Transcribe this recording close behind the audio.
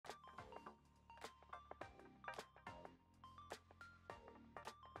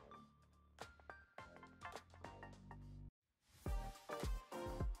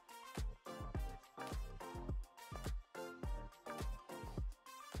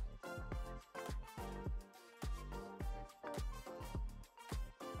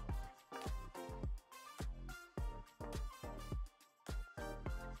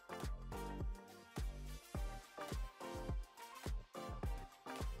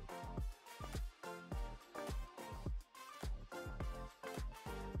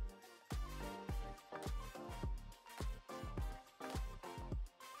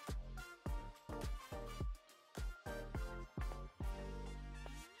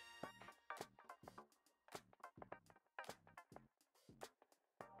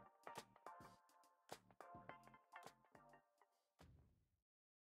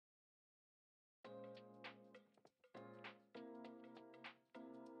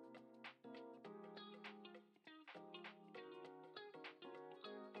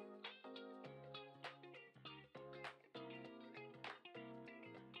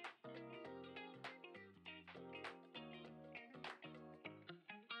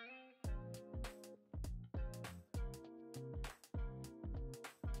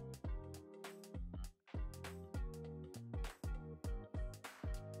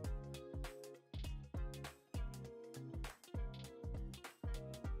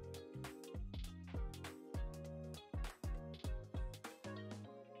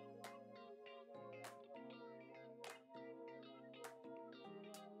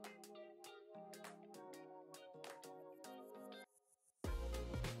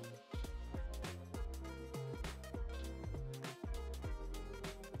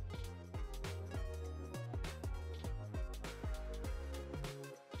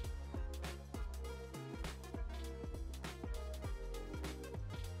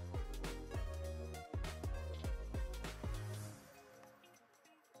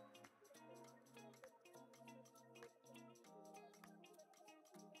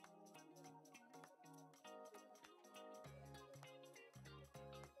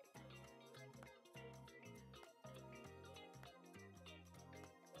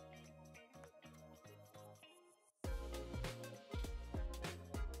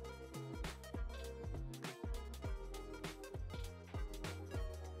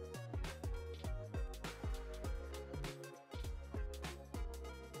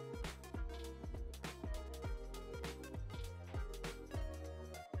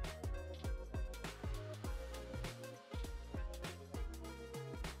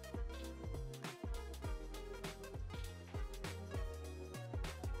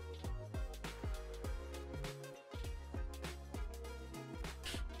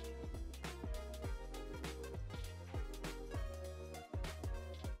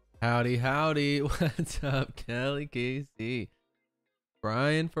Howdy, howdy. What's up, Kelly KC?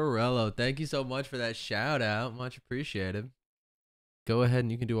 Brian Farello, thank you so much for that shout out. Much appreciated. Go ahead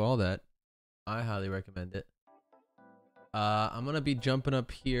and you can do all that. I highly recommend it. I'm going to be jumping up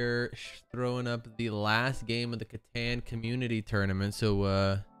here, throwing up the last game of the Catan community tournament.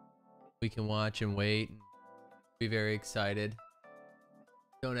 So we can watch and wait and be very excited.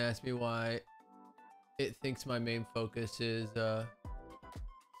 Don't ask me why it thinks my main focus is that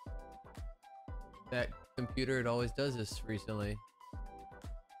computer. It always does this recently.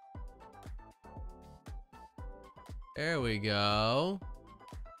 There we go.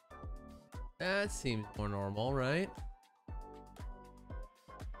 That seems more normal, right?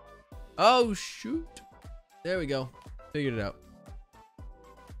 Oh shoot. There we go. Figured it out.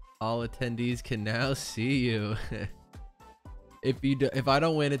 All attendees can now see you. If I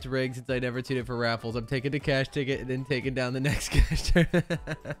don't win, it's rigged since I never tuned it for raffles. I'm taking the cash ticket and then taking down the next cash.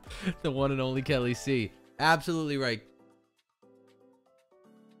 The one and only Kelly C. Absolutely right.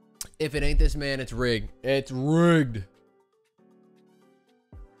 If it ain't this man, it's rigged. It's rigged.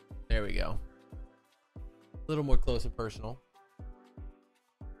 There we go. A little more close and personal.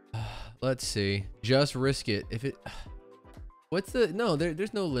 Let's see. Just risk it. If it... What's the... No,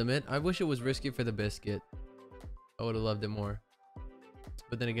 there's no limit. I wish it was risky for the biscuit. I would have loved it more.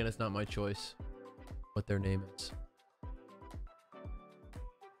 But then again, it's not my choice what their name is.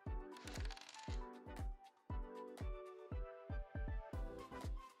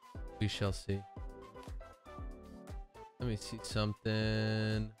 We shall see. Let me see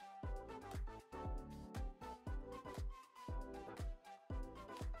something.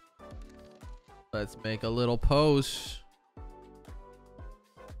 Let's make a little post.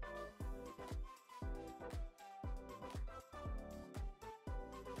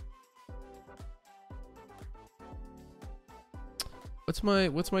 What's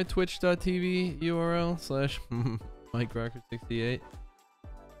my twitch.tv URL / MikeRocker68.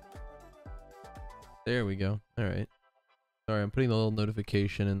 There we go. All right. Sorry, I'm putting a little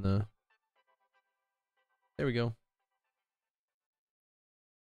notification in the... There we go.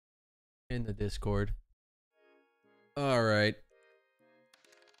 In the Discord. All right.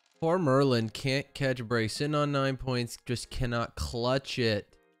 Poor Merlin can't catch a break. Sitting on 9 points, just cannot clutch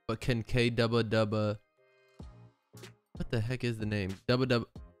it. But can K-dubba-dubba... What the heck is the name?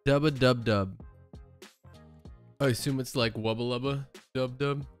 Dubba-dub-dub. I assume it's like wubba-lubba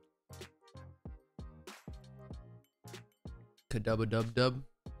dub-dub. Ka-dubba-dub-dub.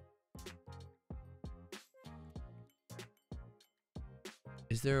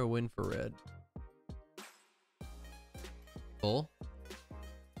 Is there a win for red? Full?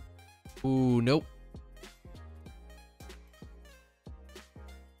 Ooh, nope.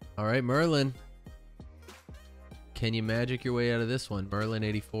 All right, Merlin. Can you magic your way out of this one? Merlin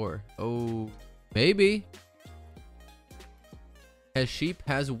 84. Oh, maybe. Has sheep,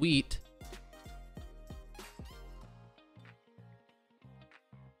 has wheat.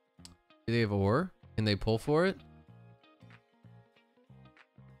 Do they have ore? Can they pull for it?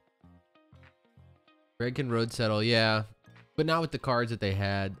 Red can road settle, yeah. But not with the cards that they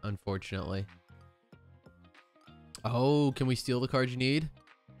had, unfortunately. Oh, can we steal the cards you need?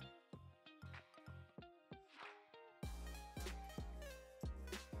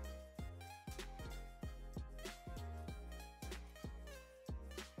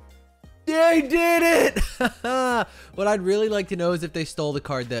 They did it! What I'd really like to know is if they stole the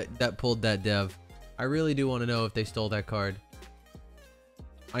card that pulled that dev. I really do want to know if they stole that card.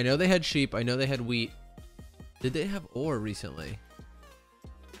 I know they had sheep. I know they had wheat. Did they have ore recently?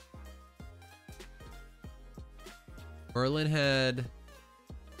 Merlin had...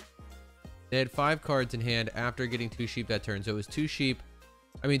 They had 5 cards in hand after getting 2 sheep that turn. So it was 2 sheep.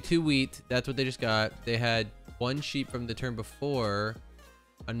 I mean, 2 wheat. That's what they just got. They had 1 sheep from the turn before.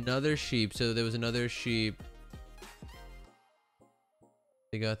 Another sheep. So there was another sheep.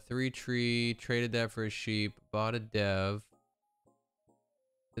 They got 3 tree. Traded that for a sheep. Bought a dev.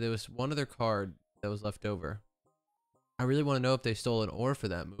 There was one other card that was left over. I really want to know if they stole an ore for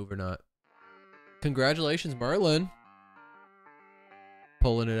that move or not. Congratulations, Merlin.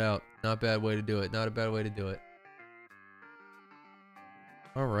 Pulling it out. Not a bad way to do it. Not a bad way to do it.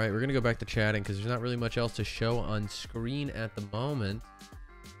 All right, we're going to go back to chatting because there's not really much else to show on screen at the moment.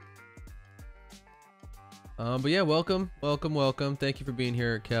 But yeah, welcome. Thank you for being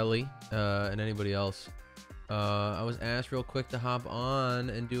here, Kelly, and anybody else. I was asked real quick to hop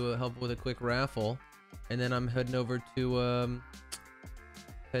on and help with a quick raffle, and then I'm heading over to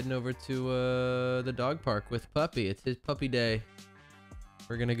the dog park with Puppy. It's his puppy day.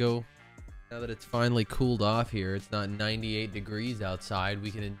 We're gonna go Now that it's finally cooled off here, it's not 98 degrees outside,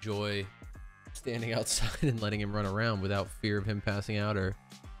 we can enjoy standing outside and letting him run around without fear of him passing out or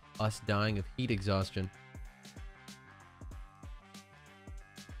us dying of heat exhaustion.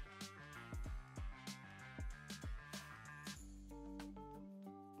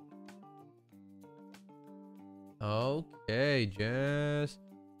 Okay, Jess.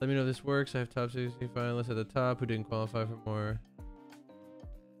 Let me know if this works. I have top 60 finalists at the top who didn't qualify for more.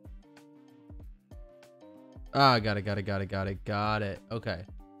 Ah, got it. Okay.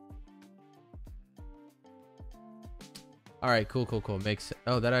 All right, cool. Makes,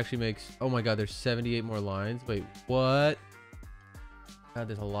 oh, that actually makes, oh my God, there's 78 more lines. Wait, what? God,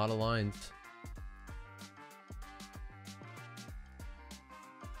 there's a lot of lines.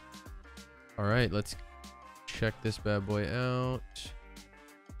 All right, let's check this bad boy out.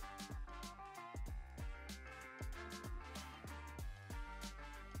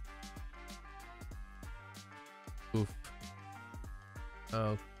 Oof.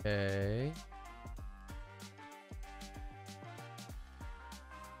 Okay.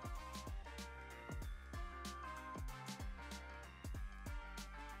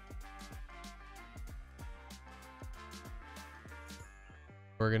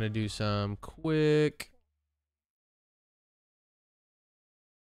 We're gonna do some quick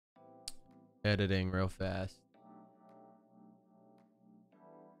editing real fast.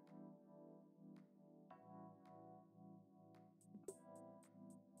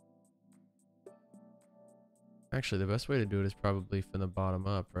 Actually, the best way to do it is probably from the bottom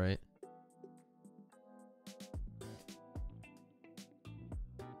up, right?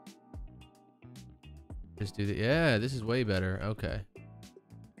 Just do the, yeah, this is way better. Okay.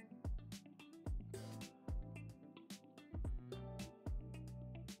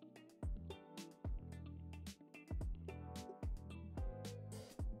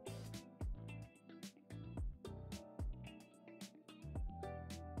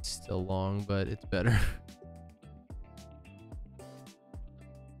 It's still long, but it's better.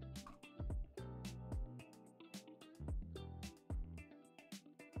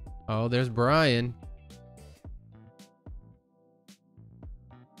 Oh, there's Brian.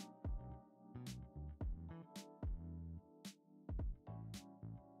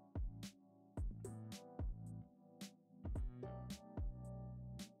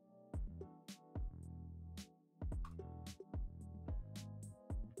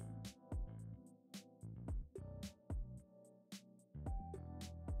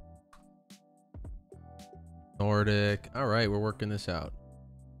 Nordic. All right, we're working this out.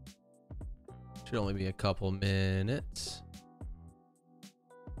 Should only be a couple minutes.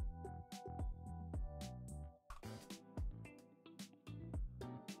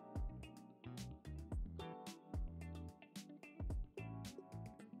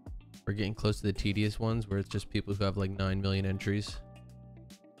 We're getting close to the tedious ones where it's just people who have like 9 million entries.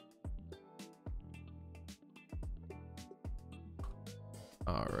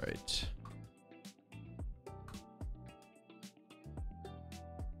 All right.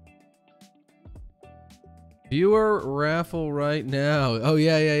 Viewer raffle right now. Oh,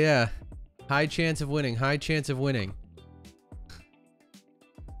 yeah. High chance of winning.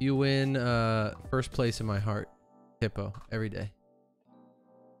 You win first place in my heart. Hippo. Every day.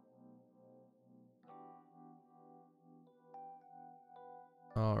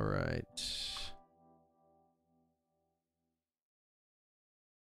 All right.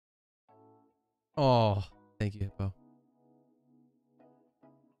 Oh, thank you, Hippo.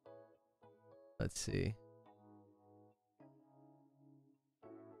 Let's see.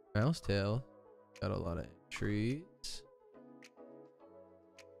 Mousetail. Got a lot of entries.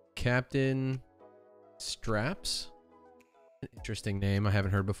 Captain Straps. An interesting name I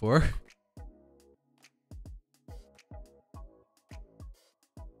haven't heard before.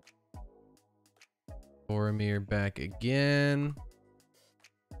 Boromir back again.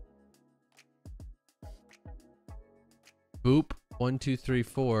 Boop 1 2 3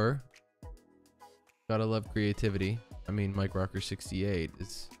 4. Gotta love creativity. I mean, Mike Rocker 68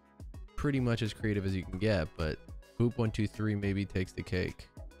 is pretty much as creative as you can get, but Boop 1 2 3 maybe takes the cake.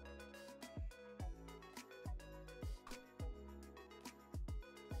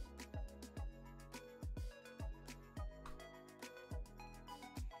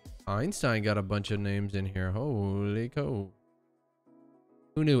 Einstein got a bunch of names in here. Holy cow.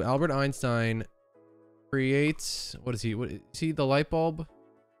 Who knew? Albert Einstein creates, what is he? What is he, the light bulb?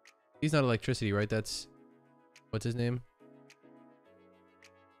 He's not electricity, right? That's, what's his name?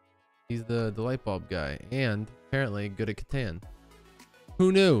 He's the light bulb guy, and apparently good at Catan.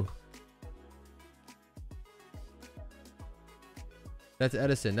 Who knew? That's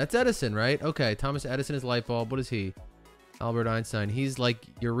Edison. That's Edison, right? Okay, Thomas Edison is light bulb. What is he? Albert Einstein. He's like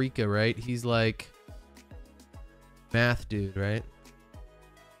Eureka, right? He's like math dude, right?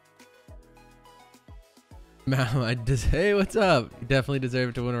 Hey, what's up? You definitely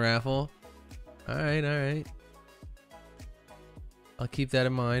deserve to win a raffle. All right, all right. I'll keep that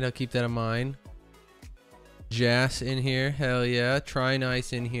in mind. I'll keep that in mind. Jas in here. Hell yeah. Try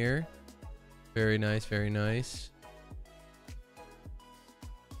nice in here. Very nice, very nice.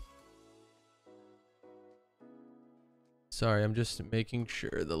 Sorry, I'm just making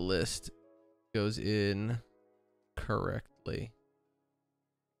sure the list goes in correctly.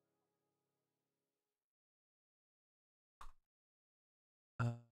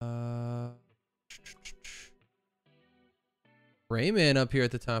 Rayman up here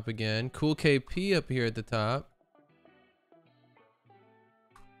at the top again. Cool KP up here at the top.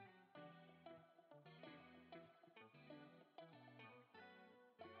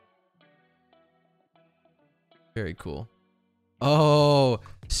 Very cool. Oh,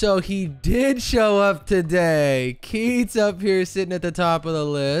 so he did show up today. Keats up here sitting at the top of the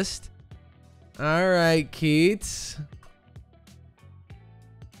list. All right, Keats.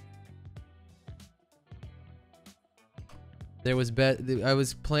 I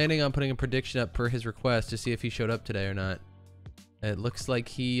was planning on putting a prediction up per his request to see if he showed up today or not. It looks like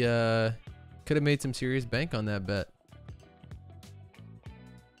he could have made some serious bank on that bet.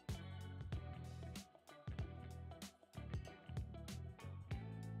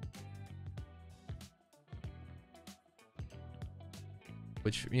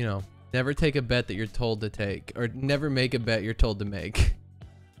 Which, you know, never take a bet that you're told to take, or never make a bet you're told to make.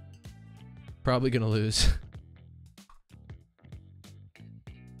 Probably gonna lose.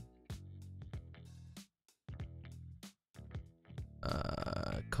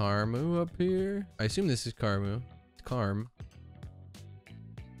 Carmu up here. I assume this is Carmu. It's Carm.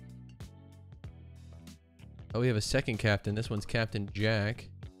 Oh, we have a second captain. This one's Captain Jack.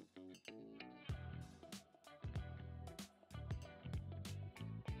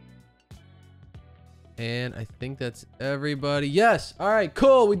 And I think that's everybody. Yes! Alright,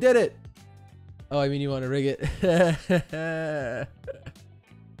 cool! We did it! Oh, I mean you want to rig it.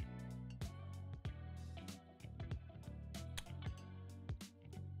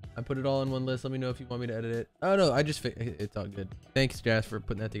 I put it all in one list. Let me know if you want me to edit it. Oh no, it's all good. Thanks, Jas, for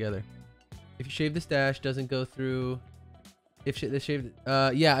putting that together. If you shave the stash, doesn't go through.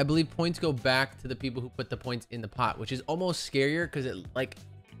 Yeah, I believe points go back to the people who put the points in the pot, which is almost scarier because it, like,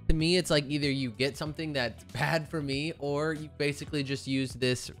 to me, it's like either you get something that's bad for me, or you basically just use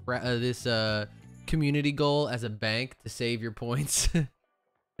this community goal as a bank to save your points, and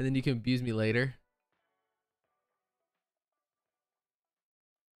then you can abuse me later.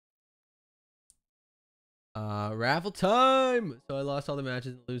 Raffle time! So I lost all the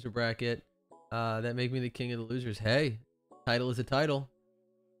matches in the loser bracket. That make me the king of the losers. Hey, title is a title.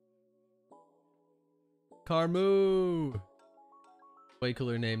 Carmu! Way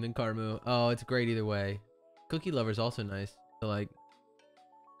cooler name than Carmu. Oh, it's great either way. Cookie Lover's also nice. So, like,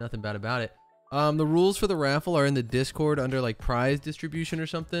 nothing bad about it. The rules for the raffle are in the Discord under, like, prize distribution or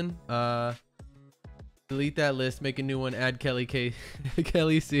something. Delete that list, make a new one, add Kelly K.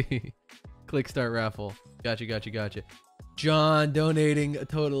 Kelly C. Click start raffle. Gotcha, gotcha, gotcha. John donating a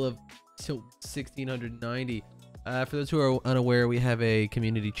total of 1,690. For those who are unaware, we have a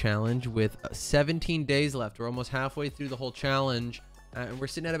community challenge with 17 days left. We're almost halfway through the whole challenge. And we're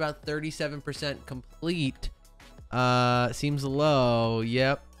sitting at about 37% complete. Seems low.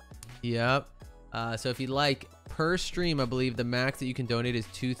 Yep. Yep. So if you'd like, per stream, I believe the max that you can donate is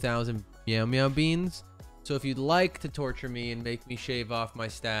 2,000 Meow Meow beans. So if you'd like to torture me and make me shave off my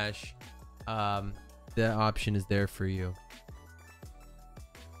stash, the option is there for you.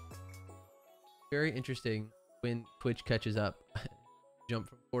 Very interesting when Twitch catches up. Jump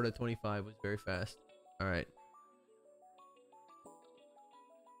from 4 to 25 was very fast. All right.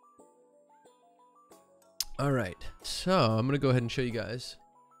 All right. So I'm going to go ahead and show you guys.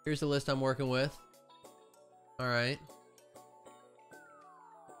 Here's the list I'm working with. All right.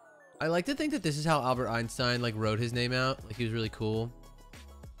 I like to think that this is how Albert Einstein like wrote his name out. Like he was really cool.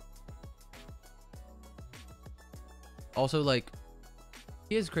 Also, like,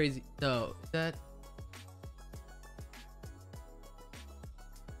 he is crazy. No, is that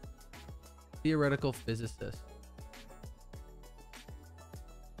theoretical physicist?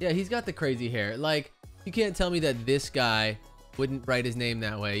 Yeah, he's got the crazy hair. Like, you can't tell me that this guy wouldn't write his name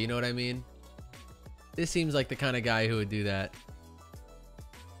that way. You know what I mean? This seems like the kind of guy who would do that.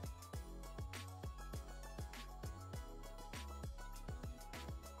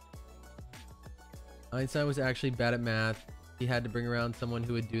 Einstein was actually bad at math. He had to bring around someone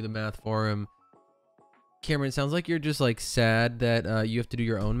who would do the math for him. Cameron, it sounds like you're just like sad that you have to do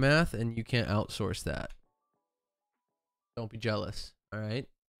your own math and you can't outsource that. Don't be jealous, all right?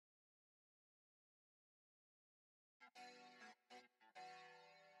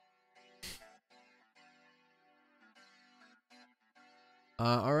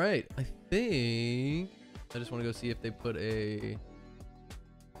 All right, I think I just want to go see if they put a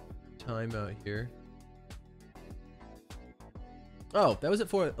timeout here. Oh, that was at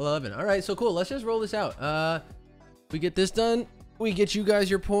 4:11. All right, so cool. Let's just roll this out. We get this done. We get you guys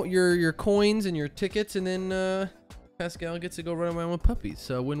your coins and your tickets, and then Pascal gets to go run around with puppies.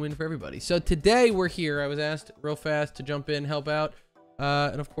 So win-win for everybody. So today we're here. I was asked real fast to jump in, help out,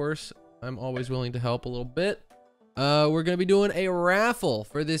 and of course I'm always willing to help a little bit. We're gonna be doing a raffle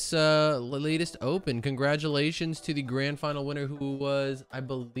for this latest open. Congratulations to the grand final winner, who was, I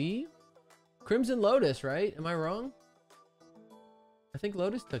believe, Crimson Lotus, right? Am I wrong? I think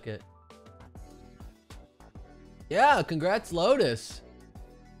Lotus took it. Yeah, congrats, Lotus.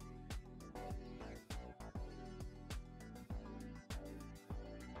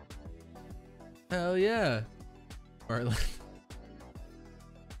 Hell yeah. Marlon.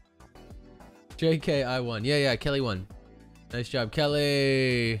 JK, I won. Yeah, Kelly won. Nice job,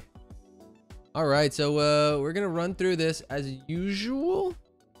 Kelly. All right, so we're gonna run through this as usual.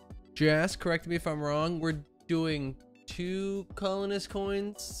 Jazz, correct me if I'm wrong. We're doing 2 colonist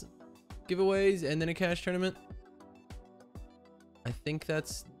coins giveaways and then a cash tournament. I think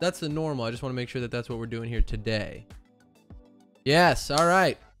that's the normal. I just want to make sure that that's what we're doing here today. Yes, all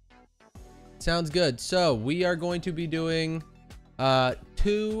right. Sounds good. So we are going to be doing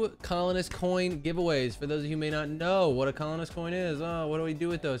 2 colonist coin giveaways. For those of you who may not know what a colonist coin is, what do we do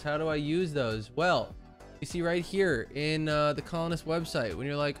with those? How do I use those? Well, you see right here in the colonist website, when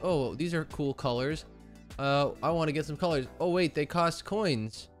you're like, oh, these are cool colors. I want to get some colors. Oh wait, they cost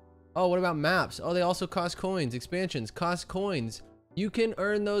coins. Oh, what about maps? Oh, they also cost coins. Expansions cost coins. You can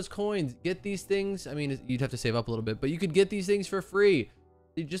earn those coins. Get these things. I mean, you'd have to save up a little bit, but you could get these things for free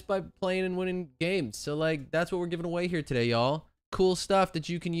just by playing and winning games. So like, that's what we're giving away here today, y'all. Cool stuff that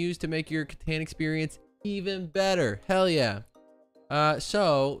you can use to make your Catan experience even better. Hell yeah.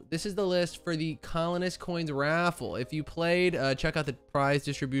 So this is the list for the colonist coins raffle. If you played, check out the prize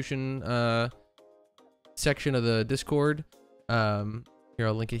distribution section of the Discord. Here,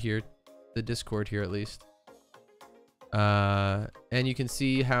 I'll link it here, the Discord here at least. And you can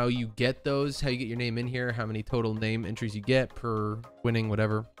see how you get those, how you get your name in here, how many total name entries you get per winning,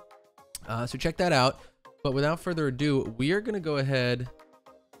 whatever. So check that out. But without further ado, we are going to go ahead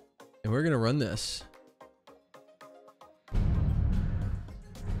and we're going to run this.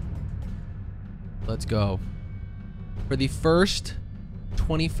 Let's go. For the first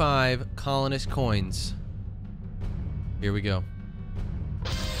 25 colonist coins. Here we go.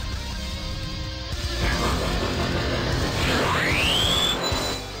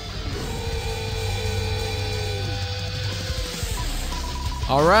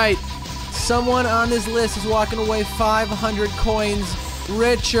 All right. Someone on this list is walking away 500 coins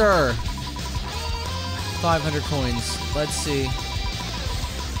richer. 500 coins. Let's see.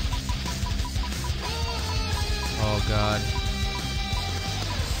 Oh, God.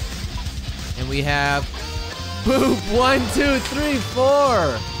 And we have Boop. 1, 2, 3,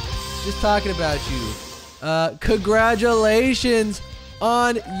 4. Just talking about you. Congratulations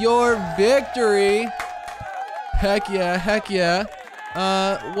on your victory. Heck yeah, heck yeah.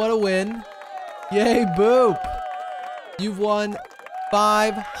 What a win. Yay, Boop. You've won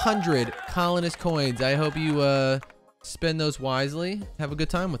 500 colonist coins. I hope you spend those wisely. Have a good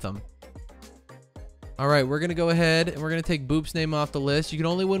time with them. All right, we're gonna go ahead and we're gonna take Boop's name off the list. You can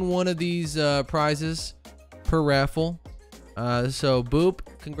only win one of these prizes per raffle. So Boop,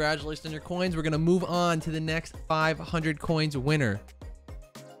 congratulations on your coins. We're gonna move on to the next 500 coins winner.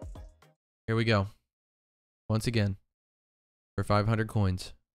 Here we go. Once again, for 500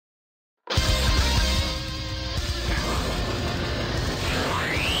 coins.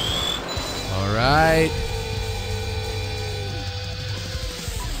 All right.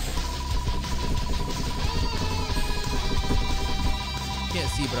 Can't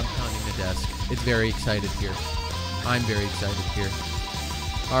see, but I'm pounding the desk. It's very excited here. I'm very excited here.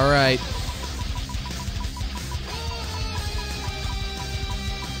 All right.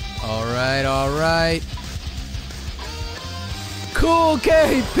 All right, all right. Cool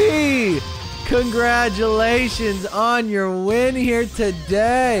KP! Congratulations on your win here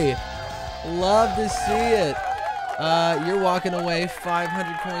today. Love to see it. You're walking away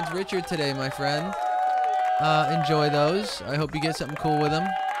 500 coins richer today, my friend. Enjoy those. I hope you get something cool with them.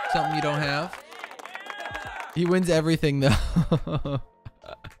 Something you don't have. He wins everything though.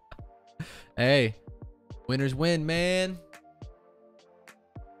 Hey, winners win, man.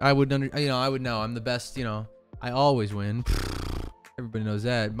 I would I would know. I'm the best, I always win. Everybody knows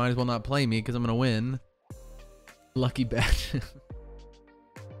that. Might as well not play me because I'm going to win. Lucky bet.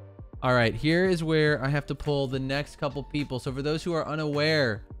 All right, here is where I have to pull the next couple people. So for those who are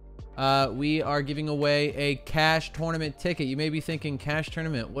unaware, we are giving away a cash tournament ticket. You may be thinking, cash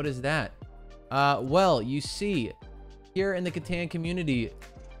tournament, what is that? Well, you see, here in the Catan community,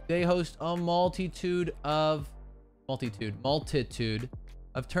 they host a multitude of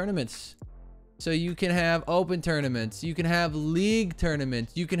tournaments. So you can have open tournaments, you can have league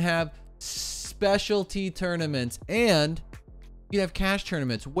tournaments, you can have specialty tournaments, and you can have cash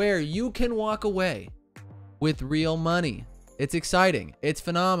tournaments where you can walk away with real money. It's exciting. It's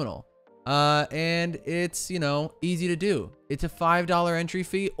phenomenal. And it's, easy to do. It's a $5 entry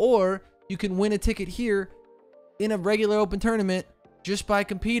fee, or you can win a ticket here in a regular open tournament just by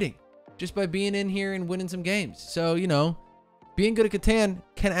competing, just by being in here and winning some games. So, being good at Catan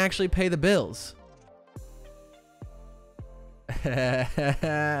can actually pay the bills.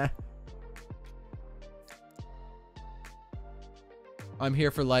 I'm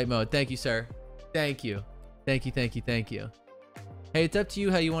here for light mode. Thank you, sir. Thank you. Thank you, thank you, thank you. Hey, it's up to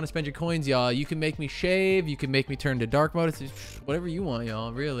you how you want to spend your coins, y'all. You can make me shave. You can make me turn to dark mode. It's whatever you want,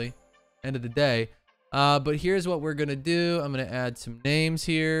 y'all, really. End of the day. But here's what we're going to do. I'm going to add some names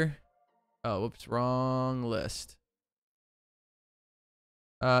here. Oh, whoops, wrong list.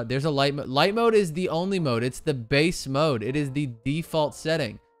 There's a light mode. Light mode is the only mode. It's the base mode. It is the default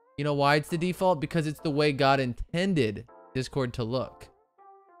setting. You know why it's the default? Because it's the way God intended Discord to look.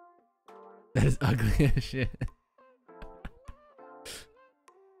 That is ugly as shit.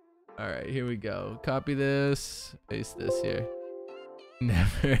 All right, here we go. Copy this. Paste this here.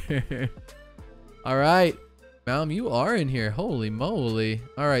 Never. All right. Malm, you are in here. Holy moly.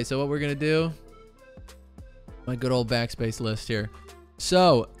 All right, so what we're going to do. My good old backspace list here.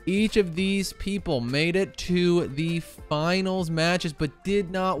 So each of these people made it to the finals matches, but did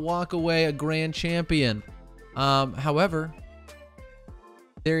not walk away a grand champion. However,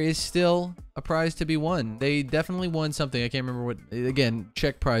 there is still a prize to be won. They definitely won something. I can't remember what. Again,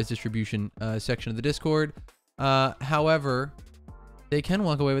 check prize distribution section of the Discord. However, they can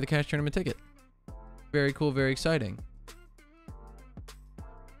walk away with a cash tournament ticket. Very cool, very exciting.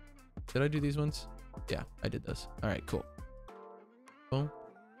 Did I do these ones? Yeah, I did those. All right, cool. Boom.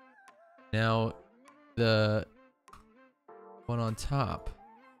 Now, the one on top.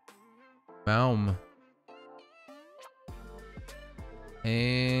 Boom.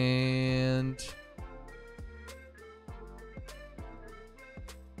 And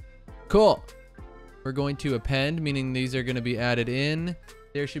cool. We're going to append, meaning these are going to be added in.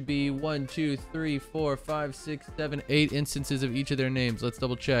 There should be 1, 2, 3, 4, 5, 6, 7, 8 instances of each of their names. Let's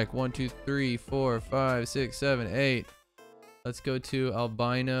double check. 1, 2, 3, 4, 5, 6, 7, 8. Let's go to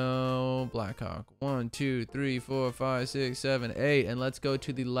Albino Blackhawk. 1, 2, 3, 4, 5, 6, 7, 8. And let's go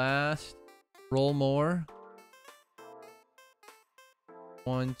to the last. Roll more.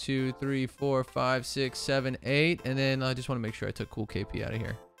 1, 2, 3, 4, 5, 6, 7, 8. And then I just want to make sure I took Cool KP out of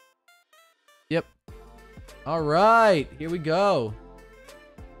here. Yep. All right. Here we go.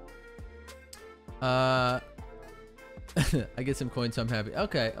 I get some coins, so I'm happy.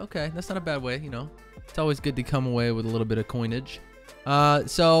 Okay. That's not a bad way, It's always good to come away with a little bit of coinage.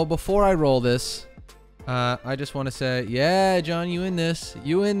 So before I roll this, I just want to say, yeah, John, you in this.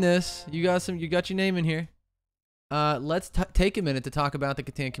 You got your name in here. Let's take a minute to talk about the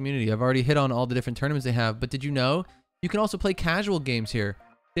Catan community. I've already hit on all the different tournaments they have, but did you know you can also play casual games here?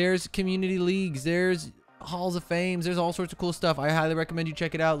 There's community leagues, there's halls of fames, there's all sorts of cool stuff. I highly recommend you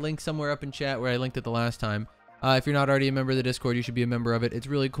check it out. Link somewhere up in chat where I linked it the last time. If you're not already a member of the Discord, you should be a member of it. It's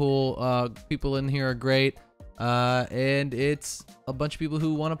really cool. People in here are great. And it's a bunch of people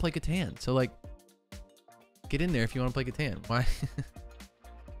who want to play Catan. So, like, get in there if you want to play Catan. Why?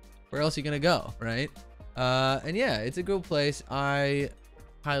 Where else are you going to go, right? And yeah, it's a good place. I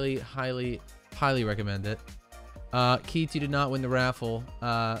highly recommend it. Keats, you did not win the raffle,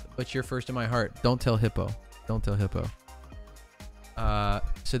 but you're first in my heart. Don't tell Hippo. Don't tell Hippo.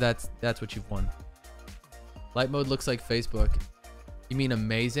 So that's what you've won. Light mode looks like Facebook. You mean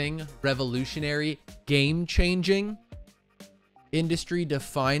amazing, revolutionary, game-changing,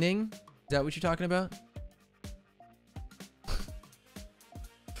 industry-defining? Is that what you're talking about?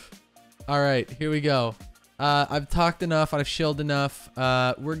 All right, here we go. I've talked enough. I've shilled enough.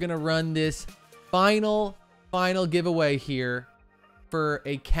 We're going to run this final giveaway here for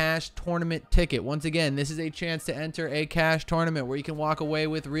a cash tournament ticket. Once again, this is a chance to enter a cash tournament where you can walk away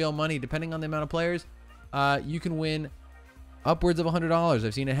with real money. Depending on the amount of players, you can win upwards of $100.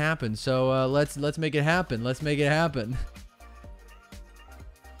 I've seen it happen. So let's make it happen. Let's make it happen.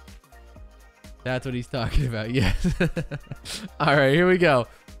 That's what he's talking about. Yes. All right, here we go.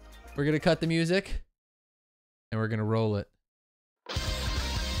 We're going to cut the music and we're going to roll it.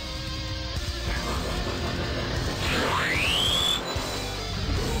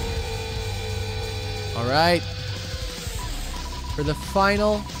 All right. For the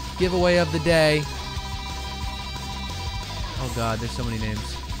final giveaway of the day. Oh God, there's so many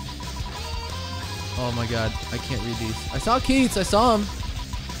names. Oh my God, I can't read these. I saw Keats, I saw him.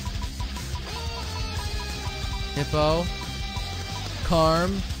 Hippo,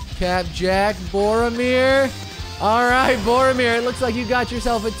 Carm, Cap Jack, Boromir. All right, Boromir, it looks like you got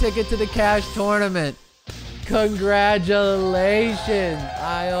yourself a ticket to the cash tournament. Congratulations.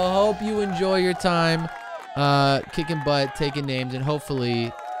 I hope you enjoy your time kicking butt, taking names, and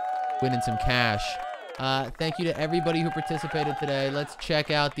hopefully winning some cash. Thank you to everybody who participated today. Let's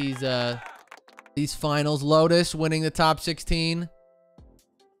check out these finals. Lotus winning the top 16.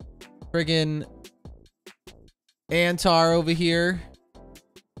 Friggin' Antar over here.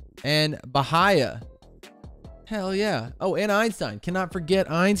 And Bahia. Hell yeah. Oh, and Einstein. Cannot forget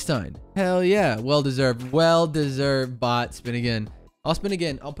Einstein. Hell yeah. Well deserved. Well deserved bot. Spin again. I'll spin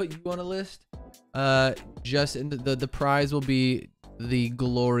again. I'll put you on a list. Just in the prize will be the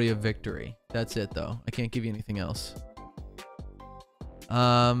glory of victory. That's it though. I can't give you anything else.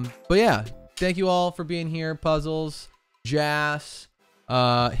 But yeah, thank you all for being here. Puzzles, Jas,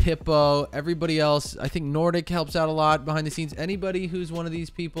 Hippo, everybody else. I think Nordic helps out a lot behind the scenes. Anybody who's one of these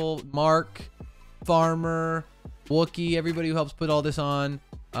people, Mark, Farmer, Wookie, everybody who helps put all this on,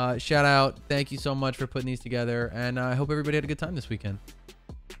 shout out. Thank you so much for putting these together, and I hope everybody had a good time this weekend.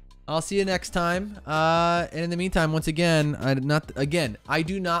 I'll see you next time. And in the meantime, once again, I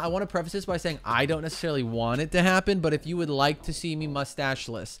want to preface this by saying I don't necessarily want it to happen, but if you would like to see me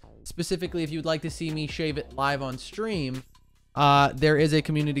mustacheless, specifically if you would like to see me shave it live on stream, there is a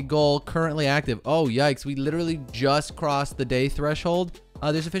community goal currently active. Oh, yikes. We literally just crossed the day threshold.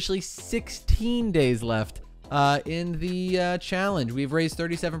 There's officially 16 days left in the challenge. We've raised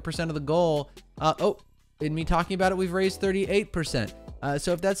 37% of the goal. In me talking about it, we've raised 38%.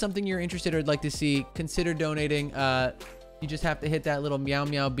 So if that's something you're interested or would like to see, consider donating. You just have to hit that little meow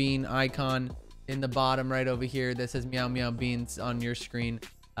meow bean icon in the bottom right over here that says meow meow beans on your screen,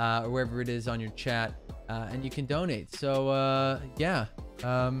 or wherever it is on your chat, and you can donate. So yeah,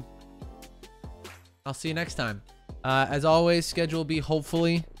 I'll see you next time. As always, schedule will be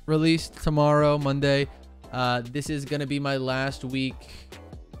hopefully released tomorrow, Monday. This is gonna be my last week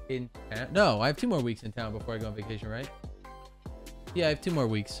in town. No, I have 2 more weeks in town before I go on vacation, right? Yeah, I have 2 more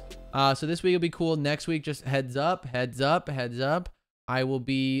weeks. So this week will be cool. Next week, just heads up. I will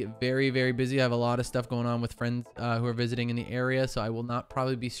be very, very busy. I have a lot of stuff going on with friends who are visiting in the area, so I will not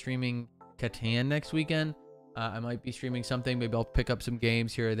probably be streaming Catan next weekend. I might be streaming something. Maybe I'll pick up some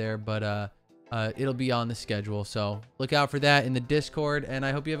games here or there, but it'll be on the schedule. So look out for that in the Discord, and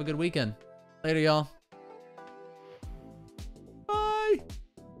I hope you have a good weekend. Later, y'all. Bye.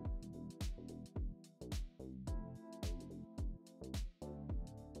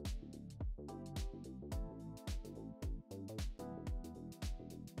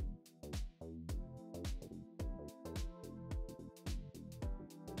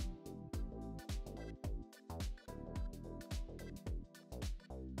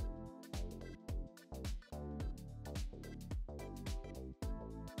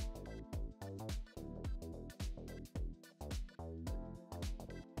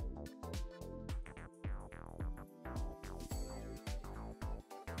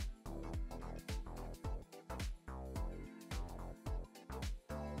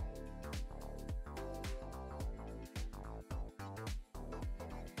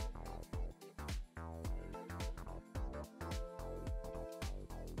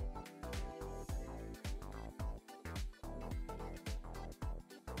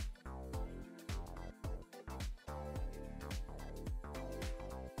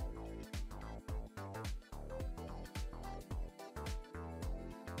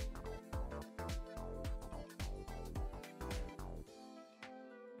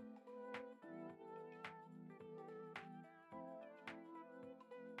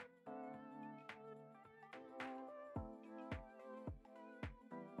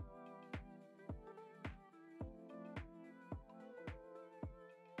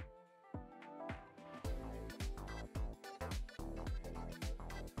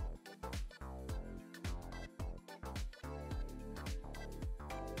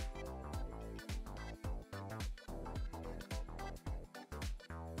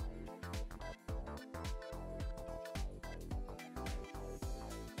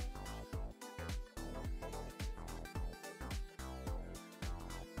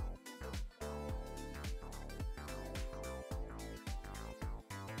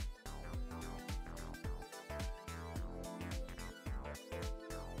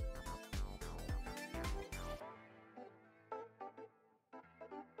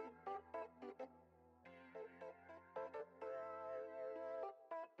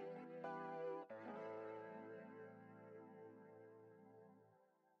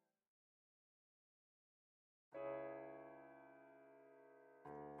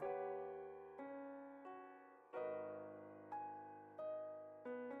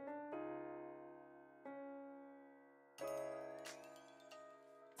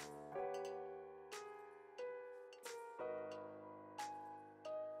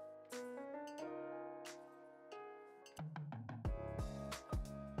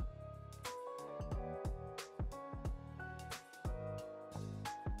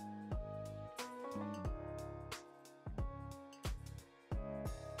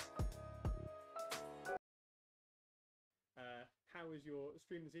 how is your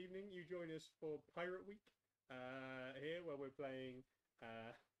stream this evening? You join us for Pirate Week here, where we're playing.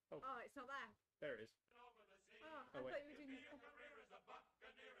 Oh, it's not there. There it is. Oh, I thought you were doing.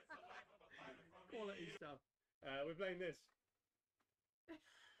 Quality stuff. We're playing this.